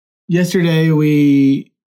yesterday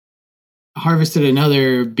we harvested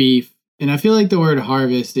another beef, and I feel like the word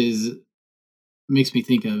harvest makes me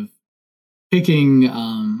think of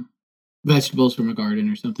picking vegetables from a garden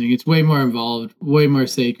or something. It's way more involved, way more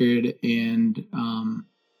sacred, and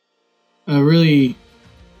a really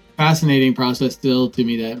fascinating process still to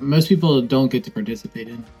me that most people don't get to participate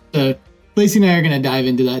in. So Lacey and I are going to dive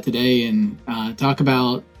into that today and talk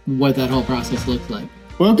about what that whole process looks like.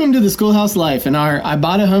 Welcome to the Schoolhouse Life and our I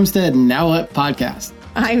Bought a Homestead and Now What podcast.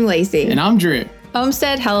 I'm Lacey. And I'm Drew.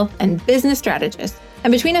 Homestead, health, and business strategist.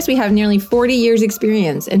 And between us, we have nearly 40 years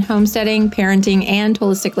experience in homesteading, parenting, and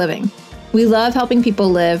holistic living. We love helping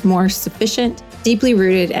people live more sufficient, deeply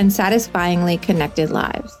rooted, and satisfyingly connected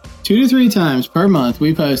lives. 2 to 3 times per month,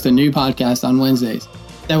 we post a new podcast on Wednesdays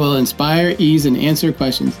that will inspire, ease, and answer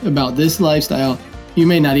questions about this lifestyle you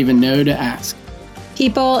may not even know to ask.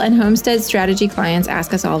 People and homestead strategy clients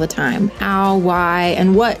ask us all the time how, why,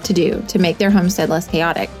 and what to do to make their homestead less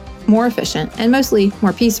chaotic, more efficient, and mostly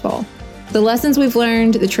more peaceful. The lessons we've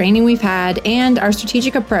learned, the training we've had, and our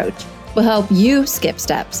strategic approach will help you skip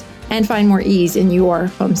steps and find more ease in your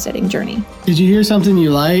homesteading journey. Did you hear something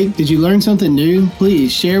you like? Did you learn something new?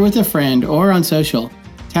 Please share with a friend or on social.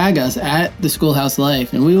 Tag us at the Schoolhouse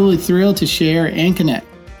Life, and we will be thrilled to share and connect.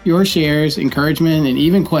 Your shares, encouragement, and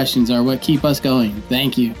even questions are what keep us going.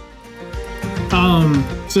 Thank you.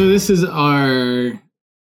 So this is our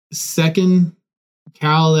second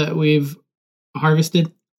cow that we've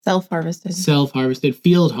harvested. Self-harvested.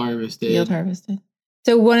 Field harvested.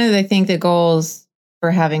 So one of the goals for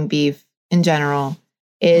having beef in general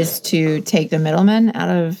is to take the middleman out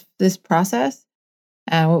of this process.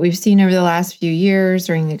 What we've seen over the last few years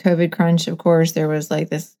during the COVID crunch, of course, there was like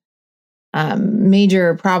this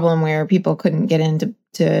major problem where people couldn't get into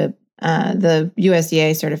the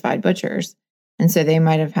USDA certified butchers. And so they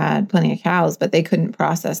might have had plenty of cows, but they couldn't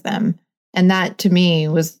process them. And that to me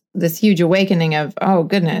was this huge awakening of, oh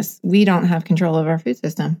goodness, we don't have control of our food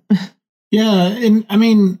system. Yeah. And I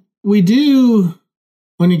mean, we do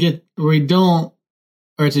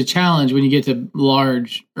it's a challenge when you get to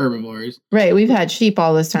large herbivores. Right. We've had sheep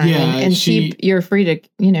all this time. Yeah, and sheep, you're free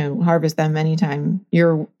to, harvest them anytime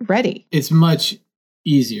you're ready. It's much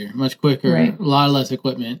easier, much quicker, right. A lot less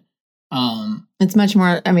equipment. It's much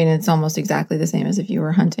more, it's almost exactly the same as if you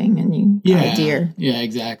were hunting and you got a deer. Yeah,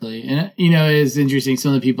 exactly. And, it's interesting.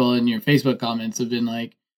 Some of the people in your Facebook comments have been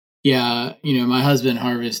like, yeah, my husband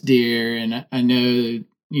harvests deer and I know,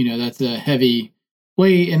 that's a heavy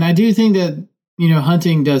weight. And I do think that,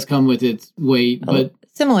 hunting does come with its weight, but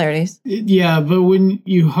similarities. Yeah. But when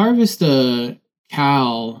you harvest a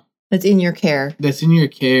cow that's in your care,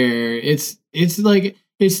 it's like,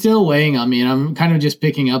 it's still weighing on me, and I'm kind of just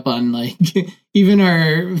picking up on like even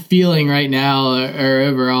our feeling right now or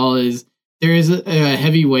overall is there is a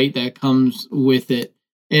heavy weight that comes with it.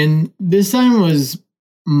 And this time was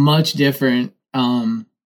much different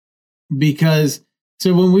because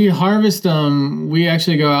so when we harvest them, we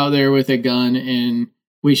actually go out there with a gun and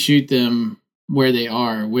we shoot them where they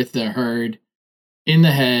are with the herd in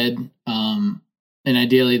the head, and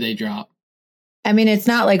ideally they drop. It's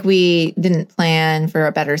not like we didn't plan for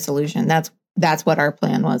a better solution. That's what our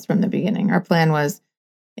plan was from the beginning. Our plan was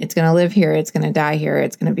it's going to live here. It's going to die here.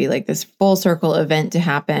 It's going to be like this full circle event to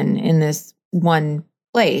happen in this one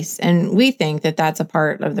place. And we think that that's a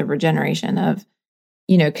part of the regeneration of,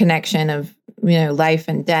 connection of, life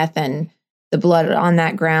and death and the blood on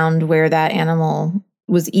that ground where that animal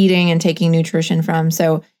was eating and taking nutrition from.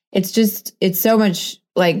 So it's so much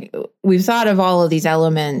like we've thought of all of these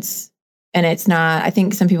elements. And it's not, I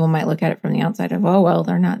think some people might look at it from the outside of, oh, well,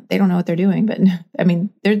 they don't know what they're doing. But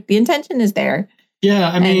the intention is there.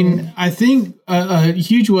 Yeah. I think a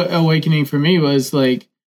huge awakening for me was like,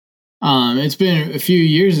 it's been a few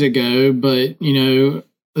years ago, but,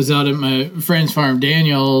 I was out at my friend's farm,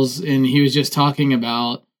 Daniel's, and he was just talking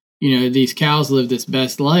about, these cows live this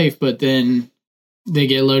best life, but then they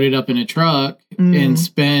get loaded up in a truck and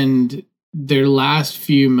spend their last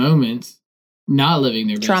few moments not living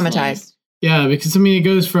their best traumatized life. Yeah, because it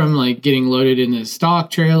goes from like getting loaded in the stock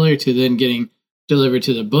trailer to then getting delivered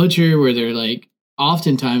to the butcher where they're like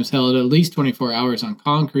oftentimes held at least 24 hours on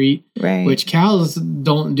concrete, right? Which cows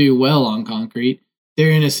don't do well on concrete.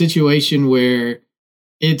 They're in a situation where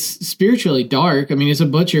it's spiritually dark. It's a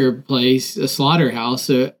butcher place, a slaughterhouse,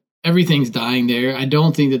 so everything's dying there. I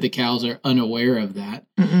don't think that the cows are unaware of that.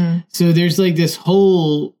 Mm-mm. So there's like this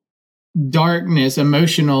whole darkness,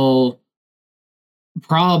 emotional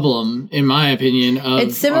problem, in my opinion.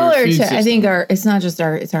 It's similar to, I think it's not just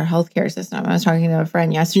it's our healthcare system. I was talking to a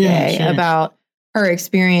friend yesterday about her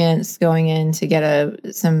experience going in to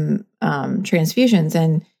get some transfusions,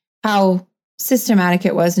 and how systematic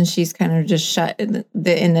it was. And she's kind of just shut in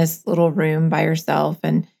this little room by herself.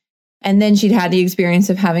 And then she'd had the experience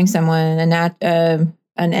of having someone,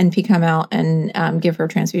 an NP come out and give her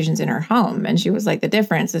transfusions in her home. And she was like, the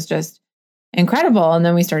difference is just incredible. And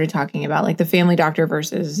then we started talking about like the family doctor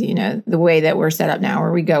versus, the way that we're set up now,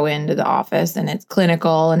 where we go into the office and it's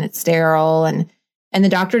clinical and it's sterile, and the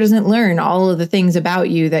doctor doesn't learn all of the things about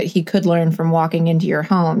you that he could learn from walking into your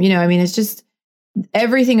home. It's just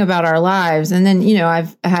everything about our lives. And then,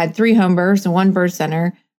 I've had 3 home births and 1 birth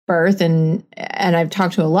center birth. And I've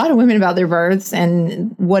talked to a lot of women about their births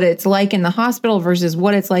and what it's like in the hospital versus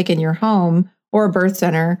what it's like in your home or a birth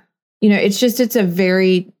center. It's a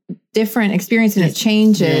very different experience, and it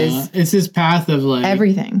changes. Yeah, it's this path of like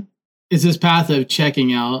everything. It's this path of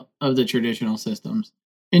checking out of the traditional systems.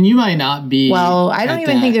 And you might not be. Well, I don't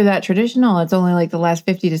even think they're that traditional. It's only like the last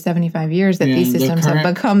 50 to 75 years that these systems have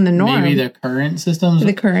become the norm. Maybe the current systems.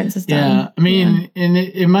 The current system. Yeah. I mean, and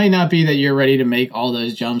it might not be that you're ready to make all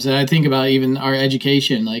those jumps. And I think about even our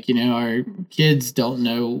education. Like, our kids don't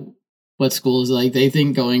know what school is like. They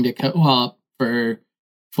think going to co-op for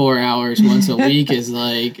 4 hours once a week is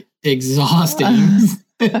like exhausting.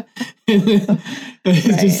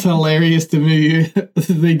 It's just hilarious to me.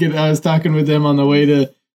 Thinking, I was talking with them on the way to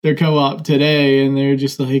their co-op today, and they're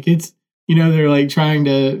just like, it's, they're like trying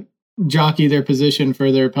to jockey their position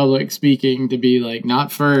for their public speaking to be like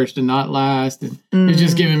not first and not last. And it's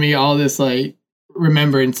just giving me all this like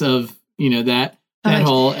remembrance of, that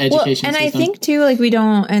whole education and system. I think too, like we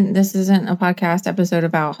don't, and this isn't a podcast episode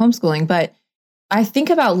about homeschooling, but I think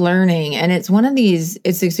about learning, and it's one of these,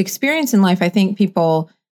 it's this experience in life. I think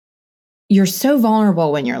you're so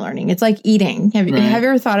vulnerable when you're learning. It's like eating. Have you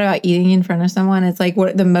ever thought about eating in front of someone? It's like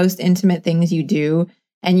what the most intimate things you do,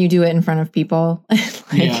 and you do it in front of people.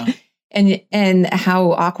 And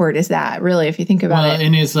how awkward is that, really, if you think about it?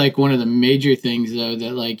 And it's like one of the major things, though,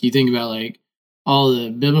 that like you think about, like all the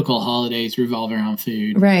biblical holidays revolve around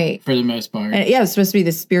food, right? For the most part. And, it's supposed to be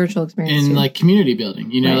the spiritual experience. And like community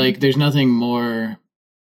building, like there's nothing more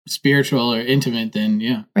spiritual or intimate than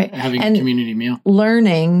having a community meal.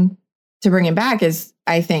 Learning, to bring it back, is,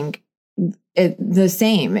 I think, the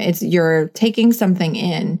same. It's you're taking something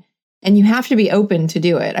in, and you have to be open to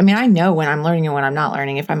do it. I mean, I know when I'm learning and when I'm not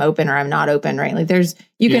learning, if I'm open or I'm not open, right? Like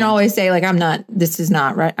you can always say like, this is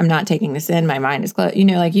not right. I'm not taking this in. My mind is closed.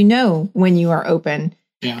 When you are open.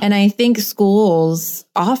 Yeah. And I think schools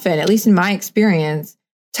often, at least in my experience,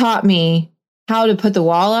 taught me how to put the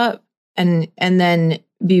wall up and then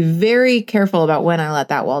be very careful about when I let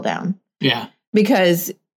that wall down. Yeah.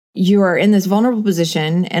 Because you are in this vulnerable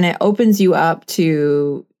position, and it opens you up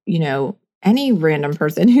to, any random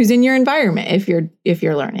person who's in your environment if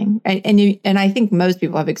you're learning. And I think most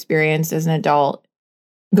people have experienced as an adult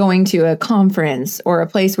going to a conference or a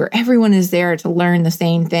place where everyone is there to learn the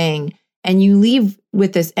same thing, and you leave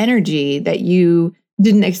with this energy that you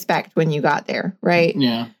didn't expect when you got there, right?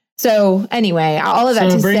 Yeah. So anyway, all of that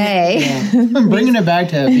bringing it back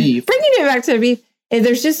to beef.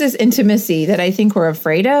 There's just this intimacy that I think we're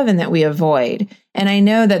afraid of and that we avoid. And I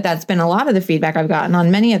know that that's been a lot of the feedback I've gotten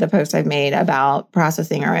on many of the posts I've made about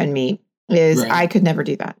processing our own meat is I could never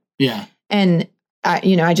do that. Yeah. And,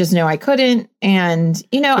 I just know I couldn't. And,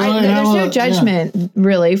 there's no judgment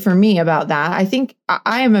really for me about that. I think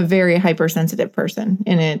I am a very hypersensitive person,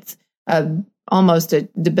 and it's almost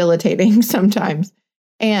debilitating sometimes.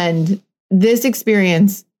 And this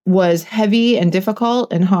experience was heavy and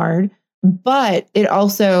difficult and hard. But it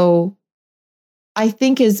also, I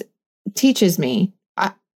think, teaches me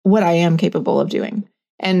what I am capable of doing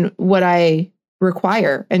and what I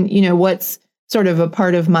require. And, what's sort of a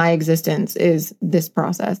part of my existence is this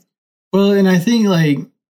process. Well, and I think like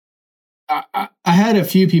I had a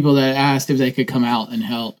few people that asked if they could come out and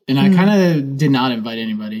help. And I kind of did not invite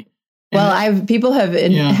anybody. And people have,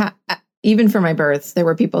 even for my births, there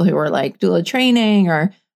were people who were like doula training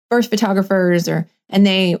or birth photographers and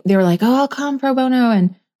they were like, oh, I'll come pro bono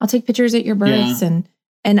and I'll take pictures at your births. Yeah.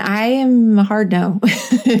 And I am a hard no.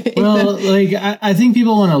 Well, like, I think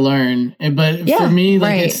people want to learn, but for me,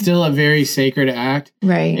 like, it's still a very sacred act.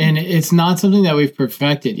 Right. And it's not something that we've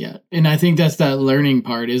perfected yet. And I think that's that learning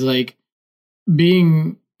part is like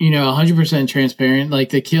being, 100% transparent. Like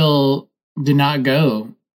the kill did not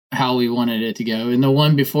go how we wanted it to go. And the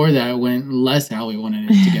one before that went less how we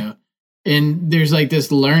wanted it to go. And there's like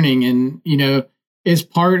this learning and, it's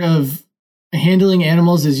part of handling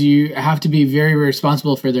animals is you have to be very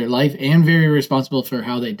responsible for their life and very responsible for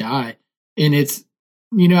how they die. And it's,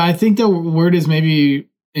 I think the word is maybe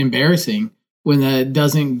embarrassing when that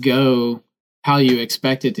doesn't go how you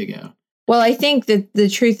expect it to go. Well, I think that the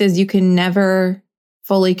truth is you can never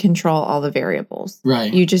fully control all the variables.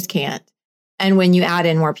 Right. You just can't. And when you add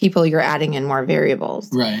in more people, you're adding in more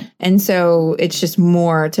variables. Right. And so it's just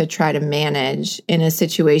more to try to manage in a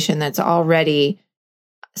situation that's already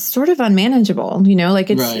sort of unmanageable, like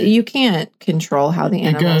you can't control how the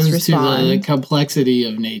animals respond. To the complexity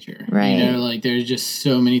of nature, right? Like there's just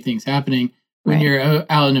so many things happening when you're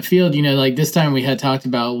out in the field. Like this time we had talked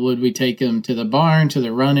about, would we take him to the barn, to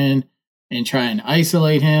the run-in, and try and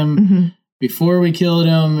isolate him before we killed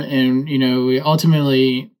him? And we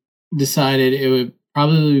ultimately decided it would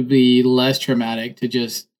probably be less traumatic to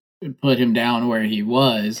just put him down where he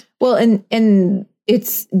was. Well, and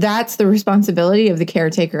that's the responsibility of the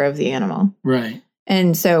caretaker of the animal. Right.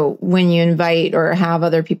 And so when you invite or have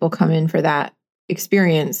other people come in for that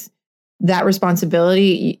experience, that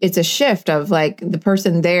responsibility, it's a shift of like the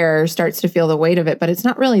person there starts to feel the weight of it, but it's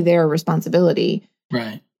not really their responsibility.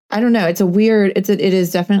 Right. I don't know. It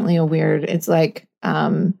is definitely a weird, it's like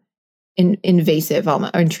invasive,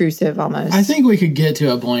 almost intrusive almost. I think we could get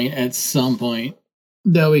to a point at some point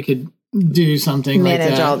that we could do something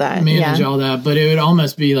manage like that. Manage all that. But it would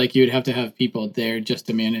almost be like you would have to have people there just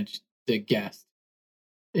to manage the guest.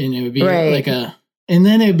 And it would be and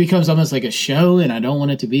then it becomes almost like a show, and I don't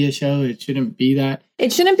want it to be a show. It shouldn't be that.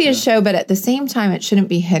 It shouldn't be a show, but at the same time, it shouldn't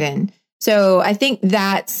be hidden. So I think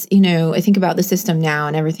that's, I think about the system now,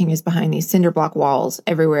 and everything is behind these cinder block walls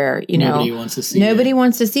everywhere. Nobody wants to see it. Nobody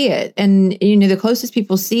wants to see it. And, the closest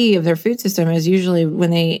people see of their food system is usually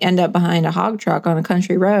when they end up behind a hog truck on a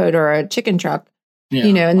country road or a chicken truck,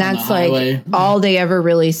 and that's like all they ever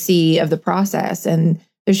really see of the process. And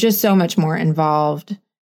there's just so much more involved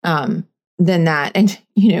than that. And,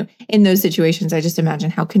 in those situations, I just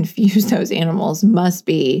imagine how confused those animals must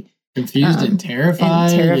be. Confused and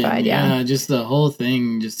terrified. Yeah. Just the whole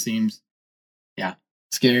thing just seems,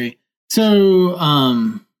 scary. So,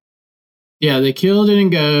 the kill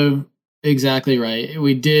didn't go exactly right.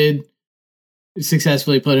 We did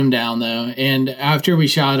successfully put him down, though. And after we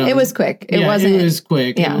shot him... It was quick. It was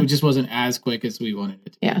quick. Yeah. It just wasn't as quick as we wanted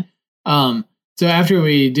it to be. Yeah. So after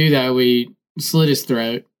we do that, we slit his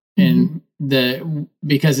throat. And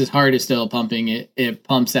because his heart is still pumping, it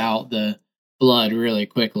pumps out the blood really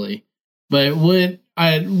quickly. But what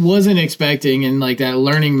I wasn't expecting, and like that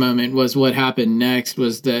learning moment, was what happened next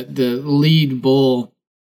was that the lead bull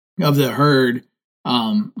of the herd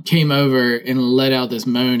came over and let out this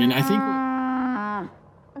moan. And I think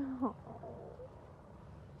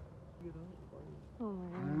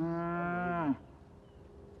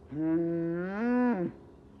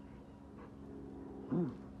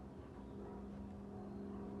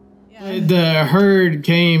the herd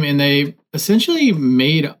came and they essentially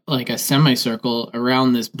made like a semicircle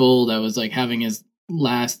around this bull that was like having his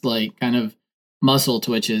last like kind of muscle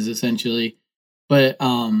twitches essentially. But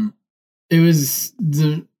it was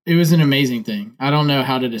an amazing thing. I don't know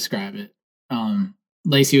how to describe it.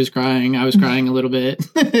 Lacey was crying. I was crying a little bit.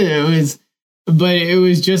 But it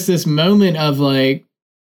was just this moment of like,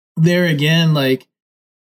 there again, like,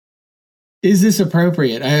 is this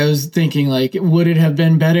appropriate? I was thinking, like, would it have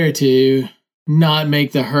been better to not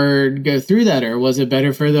make the herd go through that? Or was it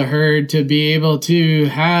better for the herd to be able to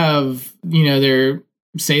have,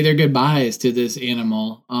 say their goodbyes to this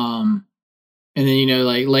animal? And then,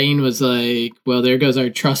 like Lane was like, well, there goes our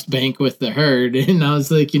trust bank with the herd. And I was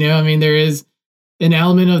like, there is an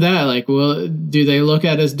element of that. Like, well, do they look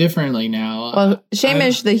at us differently now? Well,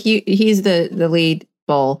 Shamish, he's the lead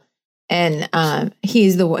bull. And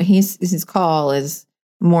his call is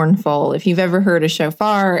mournful. If you've ever heard a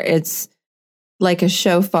shofar, it's like a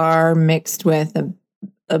shofar mixed with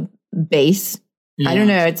a bass. Yeah. I don't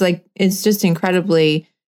know. It's just incredibly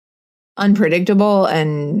unpredictable,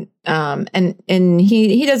 and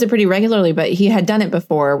he does it pretty regularly. But he had done it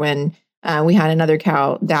before when we had another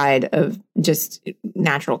cow died of just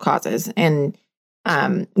natural causes, and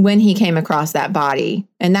when he came across that body,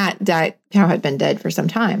 and that cow had been dead for some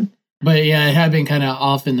time. But yeah, it had been kind of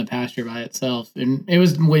off in the pasture by itself. And it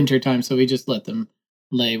was winter time, so we just let them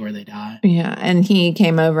lay where they die. Yeah, and he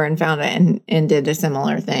came over and found it and did a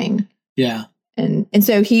similar thing. Yeah. And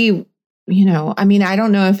so he, I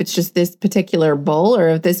don't know if it's just this particular bull or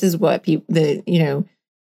if this is what they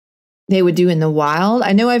would do in the wild.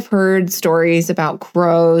 I know I've heard stories about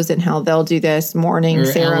crows and how they'll do this mourning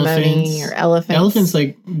ceremony or elephants. Elephants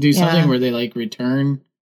do something where they return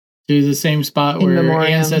to the same spot where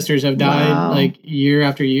ancestors have died like year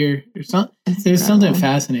after year or something. There's something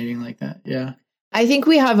fascinating like that. Yeah. I think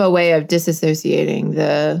we have a way of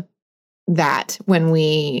disassociating that when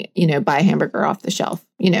we, buy a hamburger off the shelf.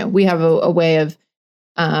 We have a way of,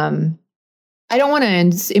 I don't want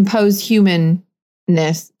to impose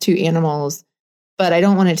humanness to animals, but I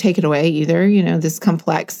don't want to take it away either. This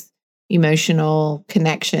complex emotional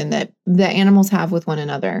connection that animals have with one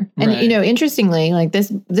another. And, Right. Interestingly, like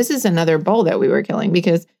this is another bull that we were killing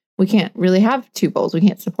because we can't really have two bulls. We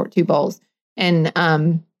can't support two bulls. And,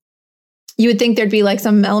 you would think there'd be like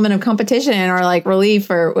some element of competition or like relief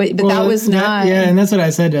but that was not. Yeah. And that's what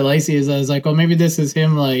I said to Lacey is I was like, well, maybe this is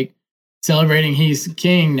him like celebrating he's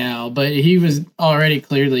king now, but he was already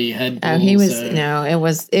clearly head bull. Oh, he was,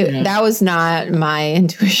 that was not my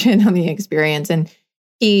intuition on the experience. And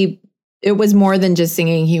it was more than just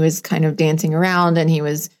singing. He was kind of dancing around and he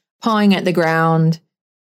was pawing at the ground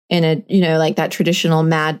in a, like that traditional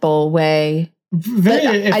Mad Bull way.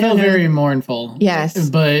 It felt very mournful. Yes.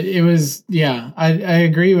 But it was, I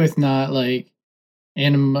agree with not like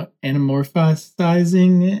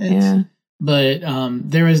anamorphizing it. Yeah. But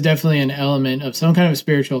there was definitely an element of some kind of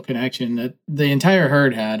spiritual connection that the entire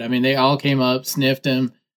herd had. I mean, they all came up, sniffed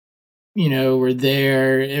him, were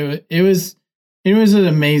there. It was an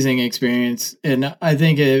amazing experience. And I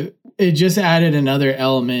think it just added another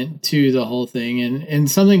element to the whole thing and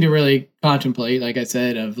something to really contemplate, like I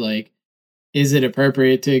said, of like, is it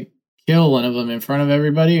appropriate to kill one of them in front of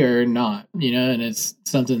everybody or not? And it's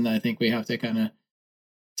something that I think we have to kind of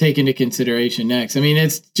take into consideration next. I mean,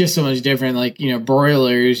 it's just so much different. Like,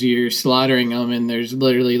 broilers, you're slaughtering them and there's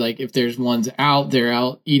literally like, if there's ones out, they're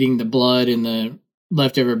out eating the blood and the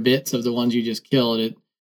leftover bits of the ones you just killed. And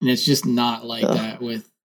it's just not like that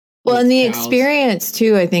with and the cows. Experience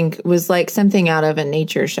too, I think, was like something out of a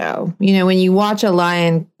nature show. When you watch a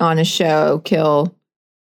lion on a show kill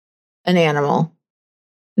an animal,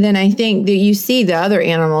 then I think that you see the other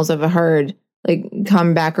animals of a herd like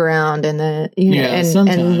come back around and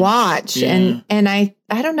and watch. And I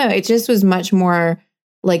don't know, it just was much more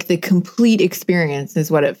like the complete experience is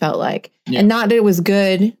what it felt like. And not that it was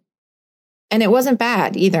good and it wasn't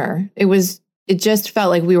bad either. It just felt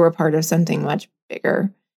like we were part of something much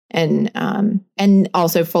bigger and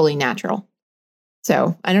also fully natural.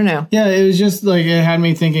 So I don't know. Yeah, it was just like, it had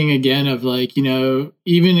me thinking again of like,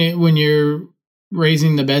 even when you're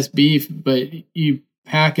raising the best beef, but you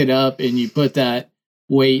pack it up and you put that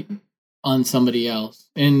weight on somebody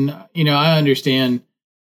else. And, I understand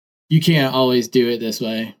you can't always do it this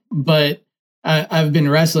way, but I've been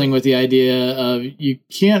wrestling with the idea of you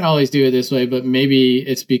can't always do it this way, but maybe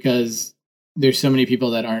it's because there's so many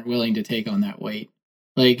people that aren't willing to take on that weight.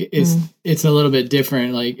 Like it's a little bit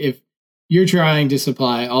different. Like if you're trying to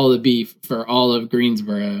supply all the beef for all of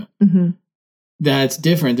Greensboro, that's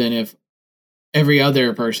different than if every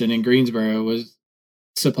other person in Greensboro was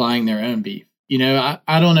supplying their own beef. I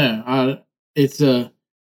don't know.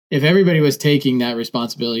 If everybody was taking that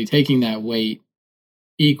responsibility, taking that weight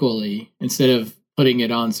equally instead of putting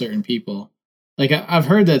it on certain people. Like I've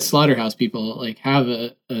heard that slaughterhouse people like have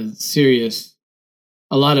a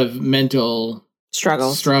lot of mental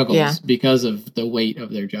struggles because of the weight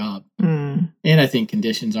of their job. And I think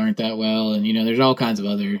conditions aren't that well. And, there's all kinds of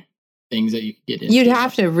other things that you could get into. You'd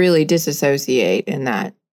have to really disassociate in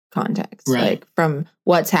that context. Right. Like from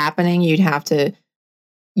what's happening, you'd have to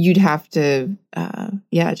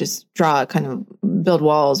just build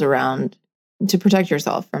walls around to protect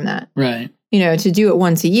yourself from that. Right. To do it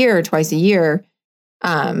once a year or twice a year,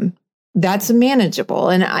 that's manageable.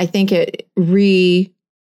 And I think it realigns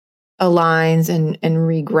and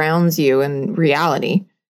regrounds you in reality.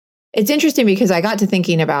 It's interesting because I got to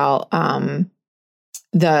thinking about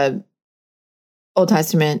the Old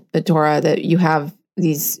Testament, the Torah, that you have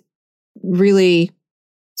these really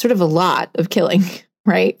sort of a lot of killing,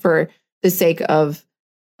 right? For the sake of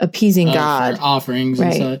appeasing God. For offerings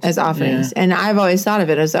right, and such. As offerings. Yeah. And I've always thought of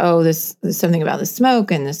it as, this is something about the smoke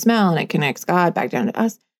and the smell, and it connects God back down to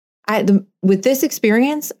us. With this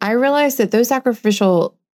experience, I realized that those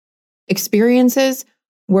sacrificial experiences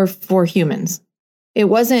were for humans. It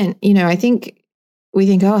wasn't, I think we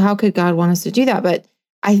think, how could God want us to do that? But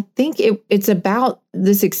I think it's about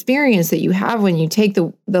this experience that you have when you take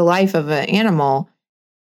the life of an animal.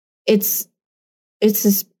 It's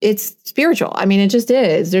spiritual. I mean, it just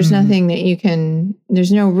is. There's nothing that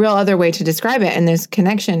there's no real other way to describe it. And this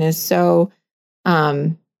connection is so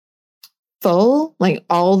full, like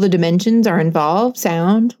all the dimensions are involved: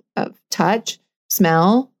 sound, touch,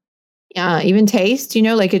 smell, even taste,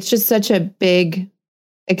 like it's just such a big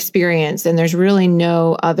experience, and there's really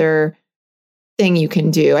no other thing you can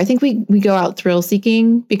do. I think we go out thrill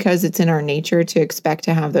seeking because it's in our nature to expect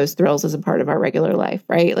to have those thrills as a part of our regular life,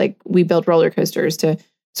 right? Like we build roller coasters to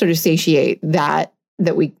sort of satiate that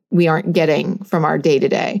we aren't getting from our day to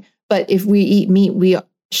day. But if we eat meat, we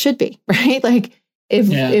should be, right? Like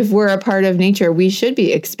if we're a part of nature, we should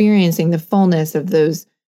be experiencing the fullness of those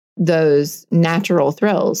those natural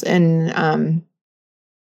thrills. And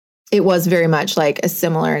it was very much like a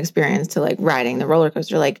similar experience to like riding the roller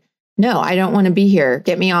coaster. Like, no, I don't want to be here.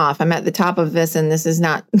 Get me off. I'm at the top of this, and this is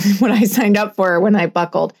not what I signed up for when I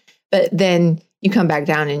buckled. But then you come back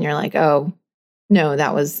down and you're like, oh, no,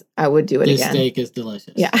 I would do it this again. This steak is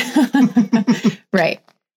delicious. Yeah. Right.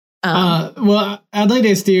 Well, I'd like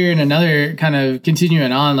to steer in another kind of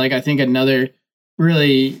continuing on. Like, I think another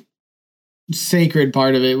really sacred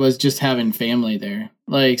part of it was just having family there.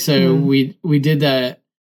 Like, so we did that.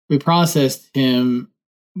 We processed him,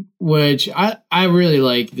 which I really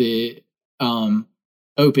like the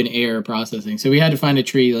open air processing. So we had to find a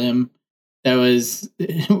tree limb that was,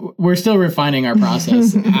 we're still refining our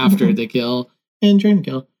process after the kill and trying to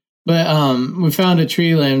kill. But we found a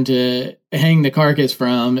tree limb to hang the carcass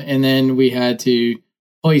from, and then we had to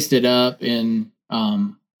hoist it up. And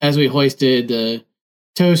as we hoisted, the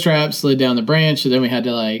toe strap slid down the branch, so then we had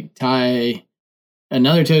to like tie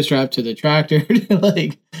another toe strap to the tractor to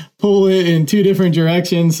like pull it in two different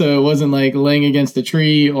directions, so it wasn't like laying against the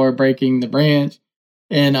tree or breaking the branch.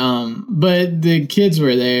 And but the kids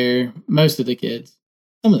were there, most of the kids,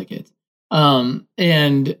 some of the kids,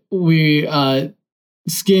 and we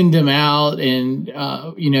skinned them out. And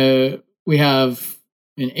we have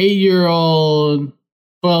an 8-year-old,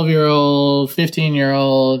 12-year-old,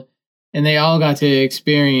 15-year-old, and they all got to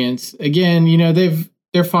experience again.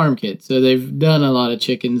 They're farm kids, so they've done a lot of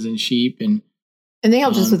chickens and sheep, and they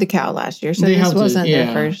helped us with the cow last year, so this wasn't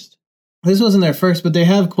their first. This wasn't their first, but they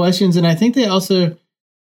have questions, and I think they also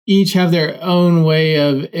each have their own way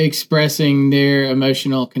of expressing their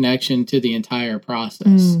emotional connection to the entire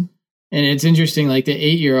process. And it's interesting, like the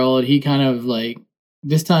 8-year-old, he kind of like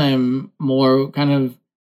this time more kind of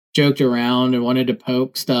joked around and wanted to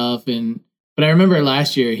poke stuff, but I remember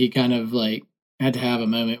last year he kind of like had to have a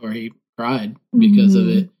moment where he cried because of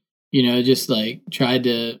it, just like trying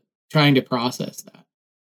to process that.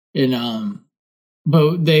 And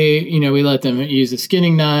but they, we let them use the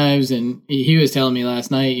skinning knives, and he was telling me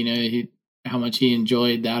last night, how much he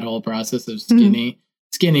enjoyed that whole process of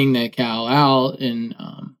skinning the cow out. And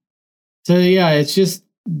so yeah, it's just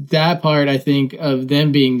that part, I think, of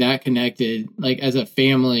them being that connected, like as a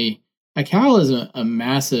family. A cow is a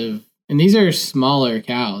massive, and these are smaller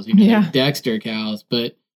cows, like Dexter cows,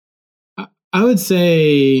 but I would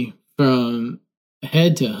say from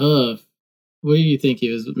head to hoof, what do you think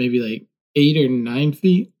he was? Maybe like 8 or 9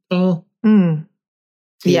 feet tall?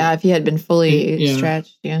 Yeah, if he had been fully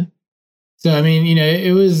stretched, yeah. So, I mean,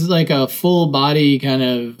 it was like a full body kind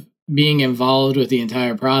of being involved with the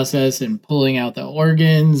entire process and pulling out the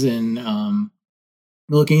organs and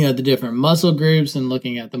looking at the different muscle groups and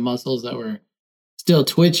looking at the muscles that were still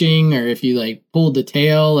twitching, or if you like pulled the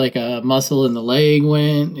tail, like a muscle in the leg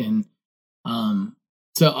went. And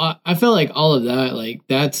so I felt like all of that, like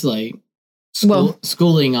that's like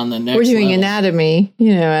schooling on the next we're doing level. Anatomy,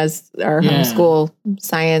 as our homeschool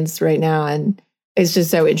science right now. And it's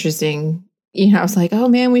just so interesting. I was like, oh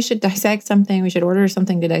man, we should dissect something. We should order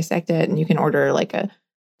something to dissect it. And you can order like a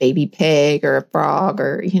baby pig or a frog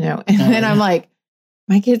or, and then I'm like,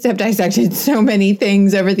 my kids have dissected so many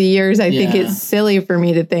things over the years. I think it's silly for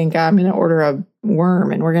me to think I'm going to order a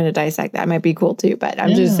worm and we're going to dissect that. Might be cool too. But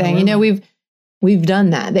I'm just saying, we've done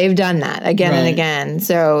that. They've done that again and again.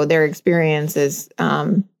 So their experience is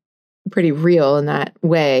pretty real in that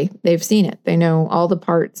way. They've seen it. They know all the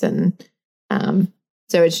parts. And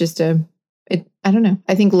so it's just I don't know.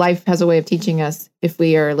 I think life has a way of teaching us if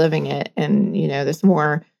we are living it. And, this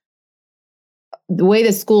more, the way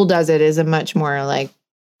the school does it is a much more like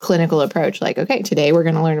clinical approach. Like, okay, today we're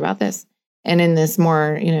going to learn about this. And in this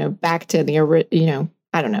more, back to the,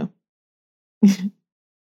 I don't know,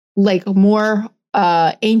 like more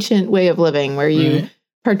ancient way of living where you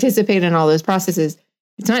participate in all those processes.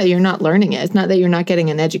 It's not that you're not learning it. It's not that you're not getting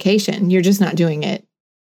an education. You're just not doing it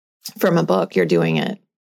from a book. You're doing it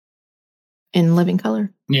in living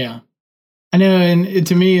color. Yeah, I know. And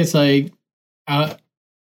to me, it's like, I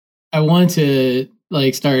want to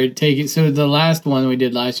like start taking, so the last one we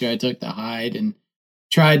did last year, I took the hide and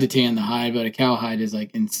tried to tan the hide, but a cow hide is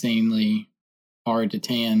like insanely hard to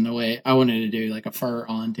tan the way I wanted to do, like a fur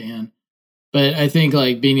on tan. But I think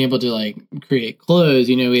like being able to like create clothes,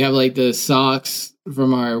 we have like the socks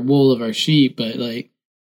from our wool of our sheep, but like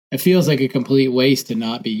it feels like a complete waste to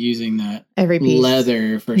not be using that every piece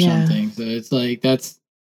leather for something. So it's like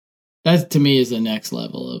that to me is the next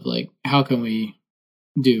level of like, how can we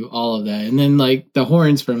do all of that? And then like the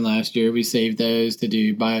horns from last year, we saved those to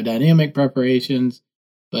do biodynamic preparations.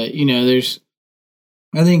 But there's,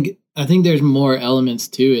 I think there's more elements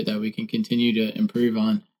to it that we can continue to improve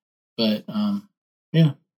on. But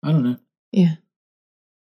I don't know. Yeah.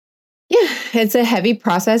 Yeah, it's a heavy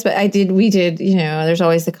process, but we did, there's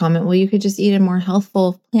always the comment, well, you could just eat a more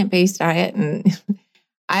healthful plant-based diet. And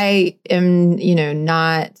I am,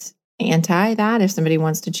 not anti that if somebody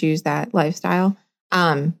wants to choose that lifestyle.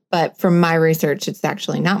 But from my research, it's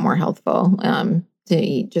actually not more healthful to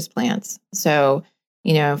eat just plants. So,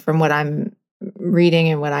 from what I'm reading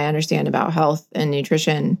and what I understand about health and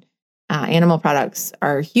nutrition, animal products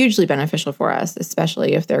are hugely beneficial for us,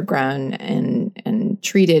 especially if they're grown and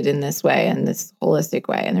treated in this way, in this holistic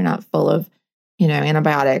way, and they're not full of,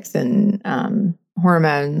 antibiotics and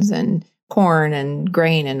hormones and corn and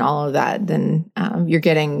grain and all of that. Then you're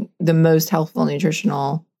getting the most healthful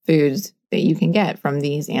nutritional foods that you can get from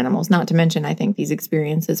these animals. Not to mention, I think these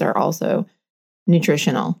experiences are also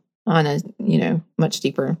nutritional on a much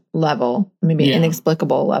deeper level, maybe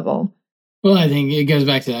inexplicable level. Well, I think it goes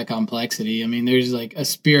back to that complexity. I mean, there's like a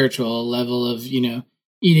spiritual level of,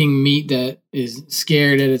 eating meat that is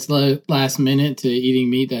scared at its last minute to eating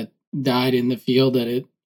meat that died in the field that it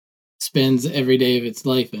spends every day of its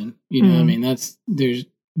life in. I mean, there's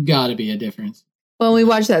got to be a difference. Well, we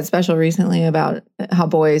watched that special recently about how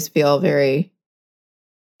boys feel very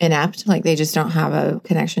inept, like they just don't have a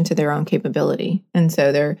connection to their own capability. And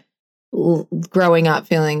so they're growing up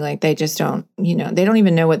feeling like they just don't, they don't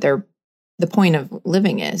even know what the point of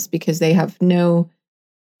living is, because they have no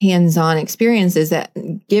hands-on experiences that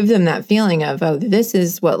give them that feeling of, oh, this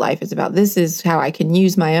is what life is about. This is how I can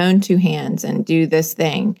use my own two hands and do this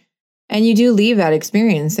thing. And you do leave that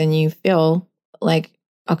experience and you feel like,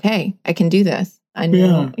 okay, I can do this. I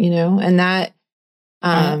know, and that.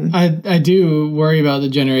 I do worry about the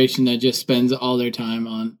generation that just spends all their time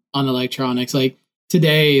on electronics. Like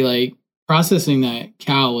today, like processing that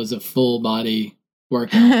cow was a full body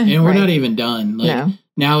workout, and we're not even done. Like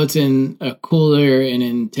now it's in a cooler, and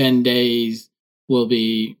in 10 days we'll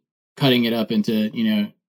be cutting it up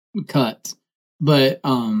into cuts. But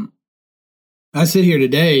I sit here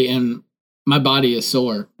today and my body is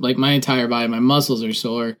sore. Like my entire body, my muscles are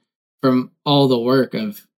sore from all the work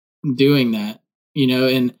of doing that.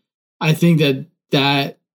 And I think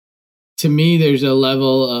that to me, there's a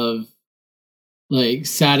level of like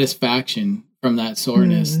satisfaction from that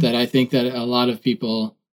soreness that I think that a lot of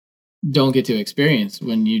people don't get to experience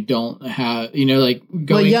when you don't have, like going.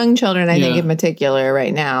 Well, young children, I think in particular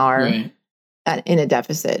right now are in a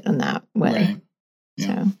deficit in that way. Right. Yeah.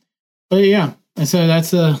 So. But and so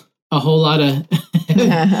that's a whole lot of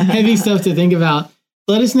heavy stuff to think about.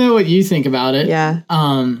 Let us know what you think about it. Yeah.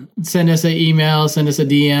 Send us an email, send us a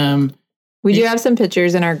DM. We do have some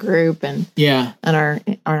pictures in our group and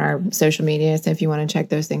on our social media. So if you want to check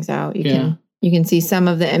those things out, you can see some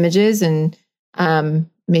of the images, and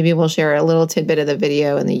maybe we'll share a little tidbit of the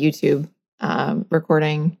video in the YouTube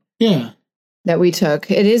recording. Yeah. That we took.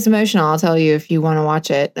 It is emotional. I'll tell you, if you want to watch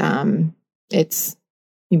it,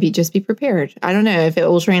 just be prepared. I don't know if it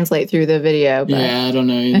will translate through the video. But. Yeah, I don't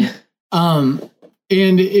know either.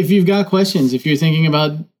 And if you've got questions, if you're thinking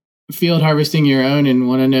about field harvesting your own and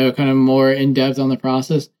want to know kind of more in depth on the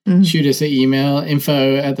process, shoot us an email,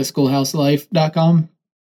 info@theschoolhouselife.com,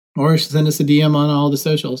 or send us a DM on all the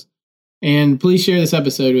socials. And please share this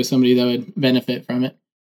episode with somebody that would benefit from it.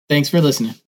 Thanks for listening.